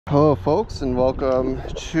Hello folks, and welcome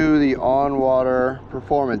to the on-water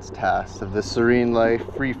performance test of the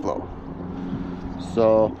SereneLife Free Flow.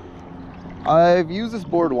 So I've used this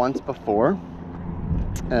board once before,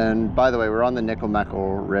 and by the way, we're on the Nickel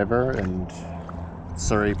River in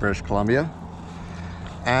Surrey, British Columbia,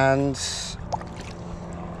 and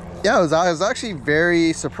yeah, I was actually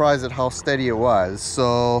very surprised at how steady it was.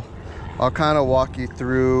 So I'll kind of walk you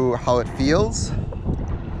through how it feels.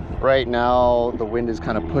 Right now the wind is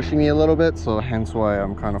kind of pushing me a little bit, so hence why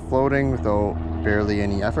I'm kind of floating without barely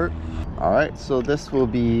any effort. All right, so this will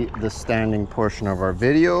be the standing portion of our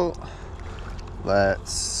video.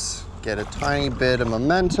 Let's get a tiny bit of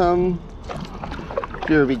momentum. If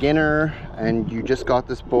you're a beginner and you just got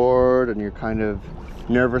this board and you're kind of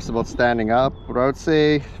nervous about standing up, what I would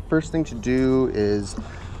say first thing to do is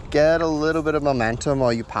get a little bit of momentum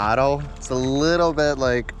while you paddle. It's a little bit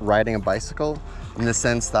like riding a bicycle, in the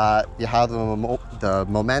sense that you have the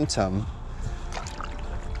momentum.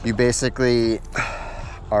 You basically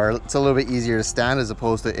it's a little bit easier to stand as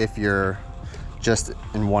opposed to if you're just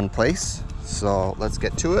in one place. So let's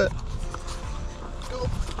get to it.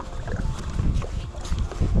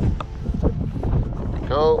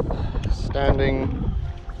 Go, standing.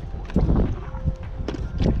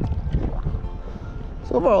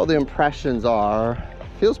 So overall the impressions are,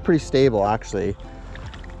 feels pretty stable actually.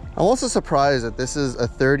 I'm also surprised that this is a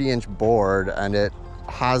 30-inch board and it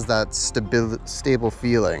has that stable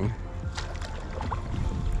feeling.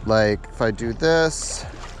 Like if I do this,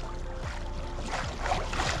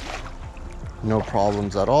 no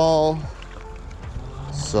problems at all.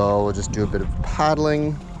 So we'll just do a bit of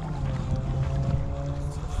paddling.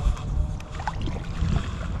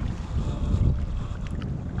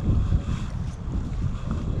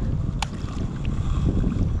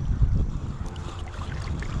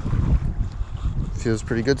 Feels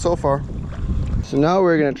pretty good so far. So now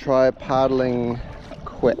we're gonna try paddling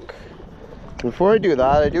quick. Before I do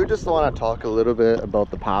that, I do just want to talk a little bit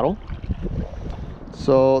about the paddle.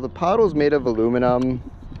 So the paddle is made of aluminum.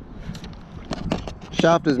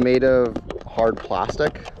 Shaft is made of hard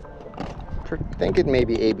plastic. I think it may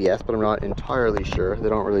be ABS, but I'm not entirely sure. They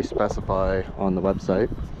don't really specify on the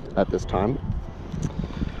website at this time.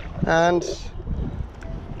 And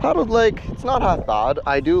paddled, like, it's not half bad.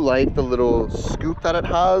 I do like the little scoop that it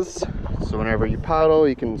has. So whenever you paddle,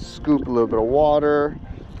 you can scoop a little bit of water.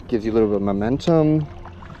 Gives you a little bit of momentum.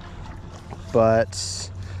 But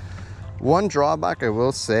one drawback I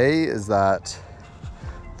will say is that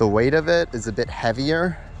the weight of it is a bit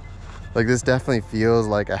heavier. Like this definitely feels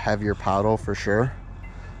like a heavier paddle for sure.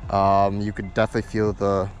 You could definitely feel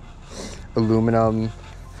the aluminum.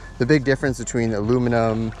 The big difference between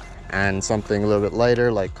aluminum and something a little bit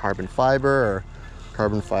lighter like carbon fiber or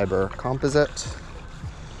carbon fiber composite.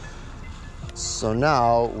 So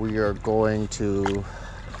now we are going to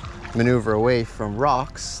maneuver away from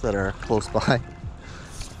rocks that are close by,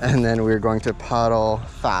 and then we're going to paddle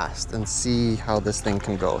fast and see how this thing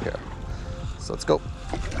can go here. So let's go.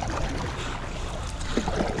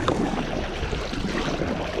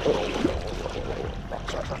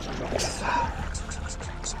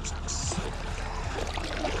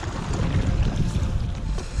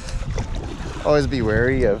 Always be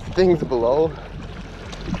wary of things below.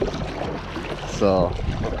 So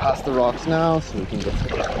we're past the rocks now, so we can get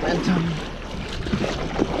some momentum.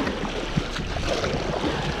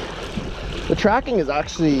 The tracking is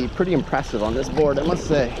actually pretty impressive on this board, I must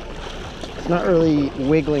say. It's not really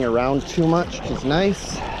wiggling around too much, which is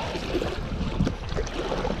nice.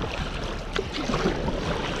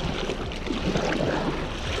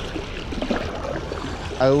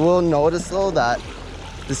 I will notice though that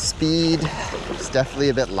the speed is definitely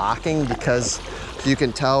a bit lacking, because you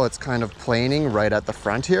can tell it's kind of planing right at the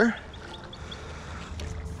front here.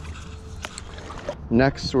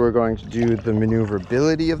 Next, we're going to do the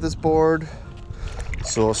maneuverability of this board.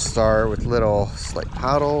 So we'll start with little slight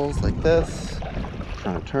paddles like this,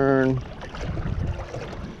 trying to turn.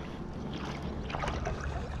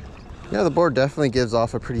 Yeah, the board definitely gives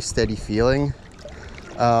off a pretty steady feeling.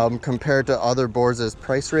 Compared to other boards at its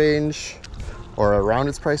price range or around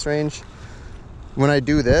its price range. When I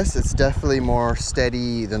do this, it's definitely more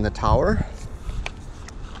steady than the Tower.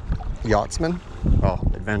 Yachtsman, well,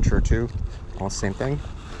 Adventurer too, all the same thing.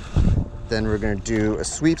 Then we're gonna do a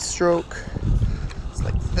sweep stroke. It's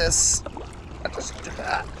like this. I just do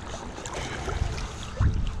that.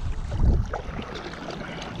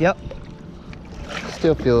 Yep.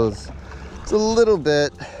 Still feels, it's a little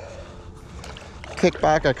bit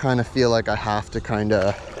kickback. I kind of feel like I have to kind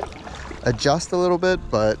of adjust a little bit,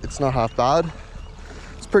 but it's not half bad.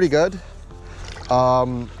 It's pretty good.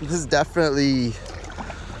 This is definitely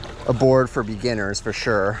a board for beginners for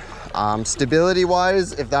sure. Stability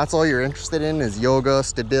wise, if that's all you're interested in is yoga,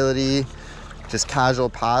 stability, just casual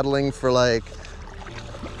paddling for like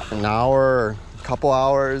an hour or a couple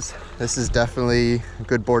hours, this is definitely a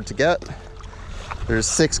good board to get. There's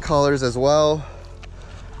 6 colors as well.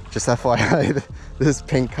 Just FYI, this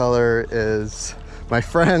pink color is my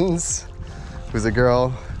friend's, who's a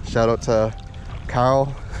girl. Shout out to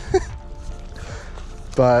Carol.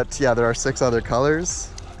 But yeah, there are 6 other colors.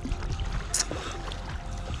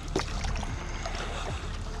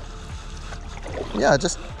 Yeah,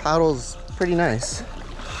 just paddles pretty nice.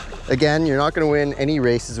 Again, you're not going to win any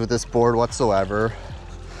races with this board whatsoever.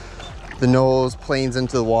 The nose planes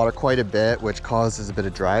into the water quite a bit, which causes a bit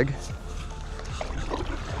of drag.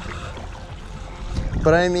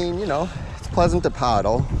 But I mean, you know, it's pleasant to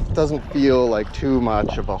paddle. It doesn't feel like too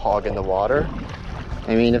much of a hog in the water.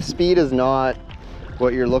 I mean, if speed is not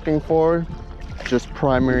what you're looking for, just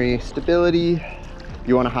primary stability,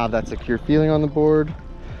 you want to have that secure feeling on the board,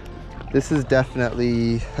 this is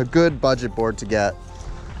definitely a good budget board to get.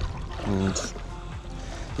 And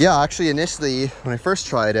yeah, actually initially when I first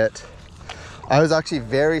tried it, I was actually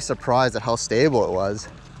very surprised at how stable it was.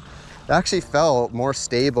 It actually felt more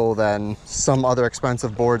stable than some other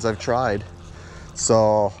expensive boards I've tried.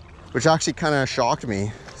 So, which actually kind of shocked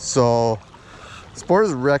me. So this board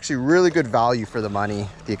is actually really good value for the money.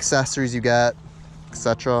 The accessories you get,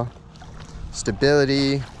 etc.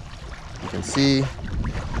 Stability, you can see,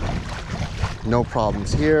 no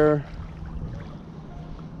problems here.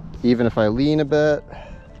 Even if I lean a bit,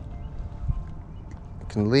 I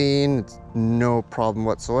can lean, it's no problem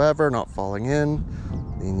whatsoever, not falling in.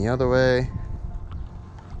 Lean the other way.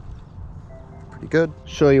 Pretty good.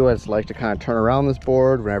 Show you what it's like to kind of turn around this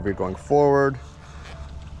board whenever you're going forward.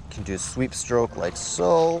 You can do a sweep stroke like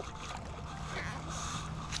so.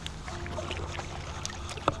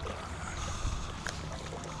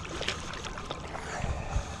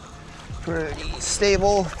 Pretty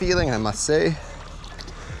stable feeling, I must say.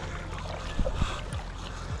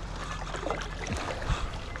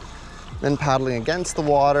 Then paddling against the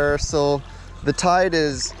water, so the tide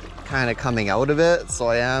is kind of coming out of it, so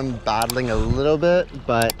I am battling a little bit,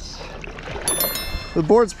 but the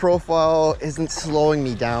board's profile isn't slowing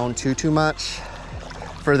me down too much.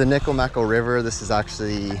 For the Nickel River, this is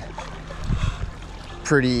actually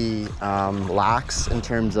pretty lax in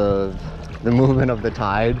terms of the movement of the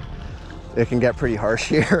tide. It can get pretty harsh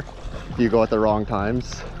here if you go at the wrong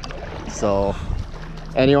times. So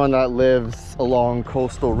anyone that lives along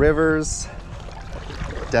coastal rivers,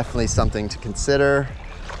 definitely something to consider.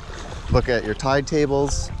 Look at your tide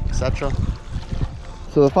tables, etc.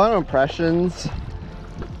 So the final impressions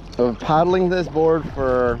of paddling this board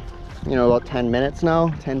for, you know, about 10 minutes now,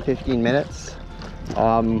 10-15 minutes.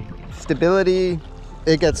 Stability,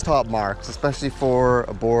 it gets top marks, especially for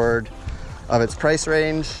a board of its price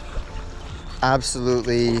range.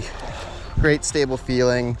 Absolutely great stable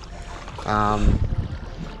feeling.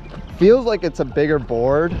 Feels like it's a bigger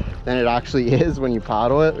board than it actually is when you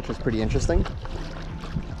paddle it, which is pretty interesting.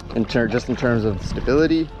 Just in terms of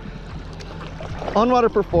stability. On-water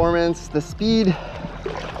performance, the speed,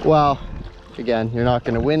 well, again, you're not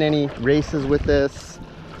going to win any races with this,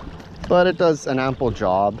 but it does an ample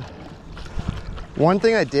job. One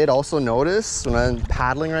thing I did also notice when I'm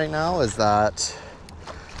paddling right now is that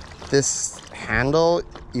this handle,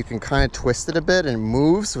 you can kind of twist it a bit and it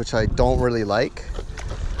moves, which I don't really like.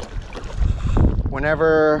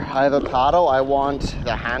 Whenever I have a paddle, I want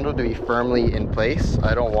the handle to be firmly in place.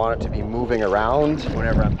 I don't want it to be moving around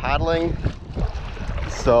whenever I'm paddling.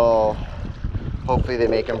 So hopefully they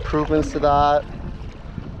make improvements to that.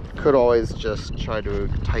 Could always just try to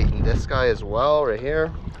tighten this guy as well right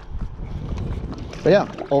here. But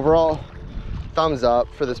yeah, overall, thumbs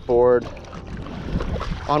up for this board.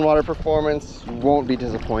 On-water performance, you won't be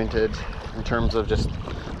disappointed in terms of just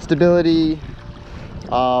stability.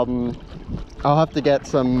 I'll have to get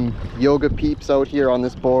some yoga peeps out here on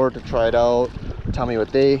this board to try it out, tell me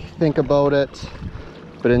what they think about it.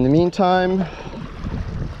 But in the meantime,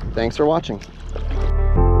 thanks for watching.